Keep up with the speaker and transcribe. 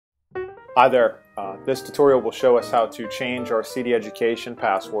Hi there. This tutorial will show us how to change our CD Education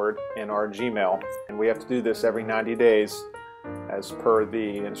password in our Gmail, and we have to do this every 90 days as per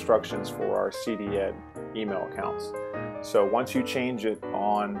the instructions for our CDEd email accounts. So once you change it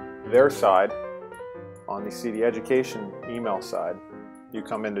on their side, on the CD Education email side, you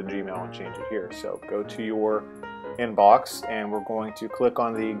come into Gmail and change it here. So go to your inbox and we're going to click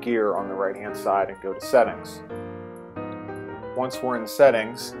on the gear on the right hand side and go to settings. Once we're in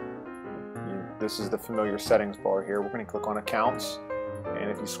settings, this is the familiar settings bar here. We're going to click on accounts,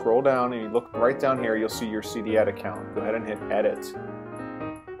 and if you scroll down and you look right down here, you'll see your CDEd account. Go ahead and hit edit,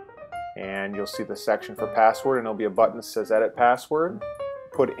 and you'll see the section for password, and there'll be a button that says edit password.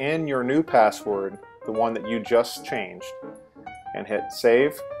 Put in your new password, the one that you just changed, and hit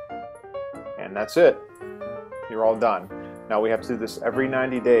save, and that's it. You're all done. Now we have to do this every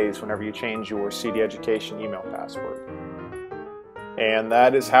 90 days whenever you change your CD Education email password. And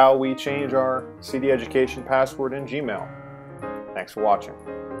that is how we change our CD Education password in Gmail. Thanks for watching.